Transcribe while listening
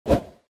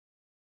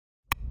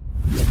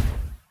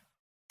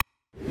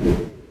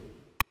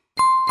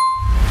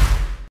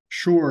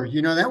Sure.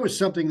 That was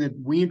something that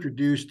we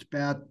introduced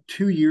about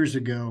 2 years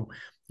ago,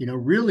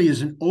 really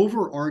is an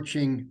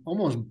overarching,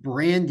 almost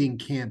branding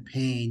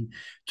campaign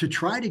to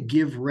try to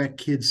give rec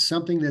kids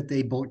something that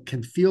they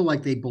can feel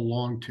like they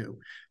belong to.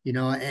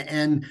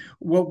 And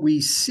what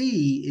we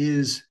see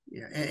is,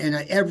 and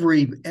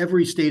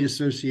every state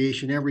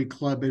association, every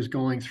club is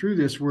going through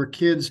this, where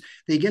kids,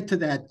 they get to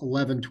that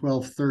 11,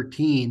 12,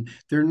 13,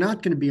 they're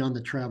not going to be on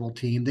the travel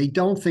team. They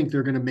don't think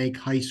they're going to make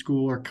high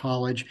school or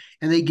college,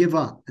 and they give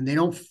up, and they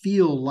don't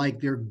feel like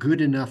they're good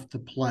enough to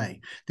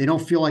play. They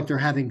don't feel like they're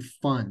having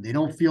fun. They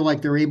don't feel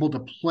like they're able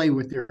to play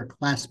with their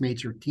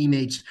classmates or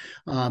teammates,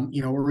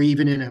 or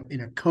even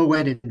in a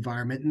co-ed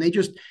environment, and they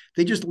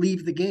just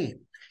leave the game.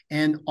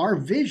 And our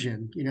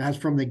vision, has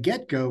from the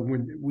get-go,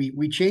 when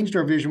we changed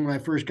our vision when I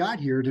first got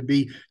here,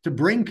 to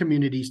bring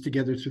communities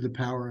together through the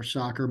power of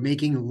soccer,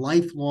 making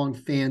lifelong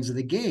fans of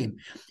the game.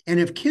 And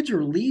if kids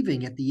are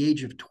leaving at the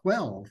age of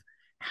 12,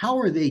 how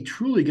are they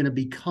truly going to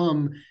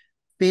become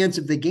fans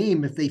of the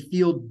game if they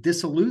feel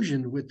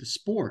disillusioned with the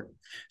sport?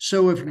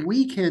 So if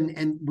we can,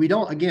 and we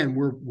don't, again,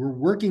 we're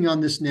working on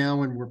this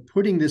now, and we're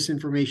putting this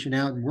information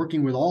out and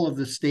working with all of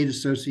the state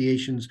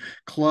associations,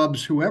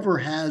 clubs, whoever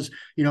has,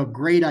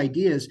 great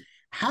ideas.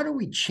 How do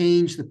we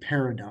change the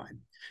paradigm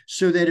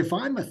so that if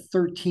I'm a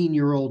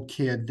 13-year-old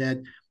kid that,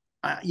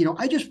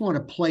 I just want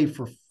to play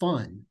for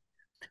fun.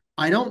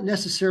 I don't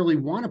necessarily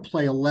want to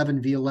play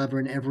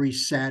 11v11 every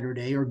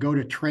Saturday or go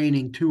to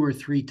training 2 or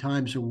 3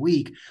 times a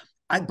week.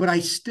 But I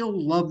still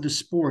love the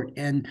sport.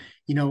 And,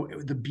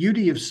 the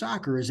beauty of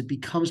soccer is it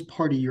becomes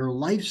part of your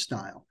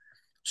lifestyle.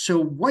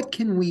 So what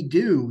can we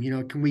do?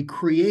 Can we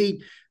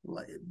create,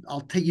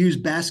 use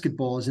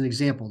basketball as an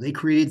example. They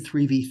created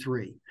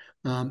 3v3.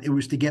 It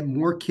was to get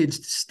more kids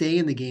to stay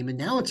in the game. And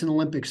now it's an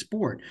Olympic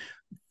sport.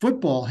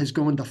 Football has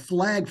gone to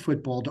flag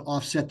football to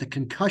offset the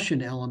concussion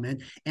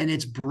element, and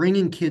it's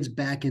bringing kids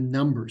back in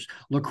numbers.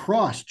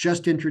 Lacrosse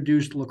just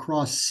introduced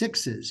lacrosse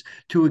sixes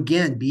to,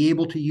 again, be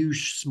able to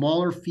use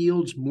smaller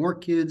fields, more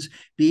kids,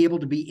 be able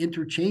to be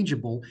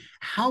interchangeable.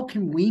 How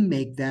can we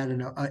make that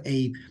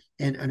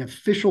an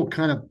official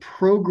kind of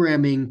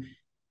programming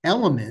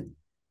element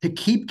to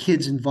keep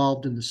kids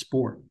involved in the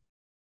sport?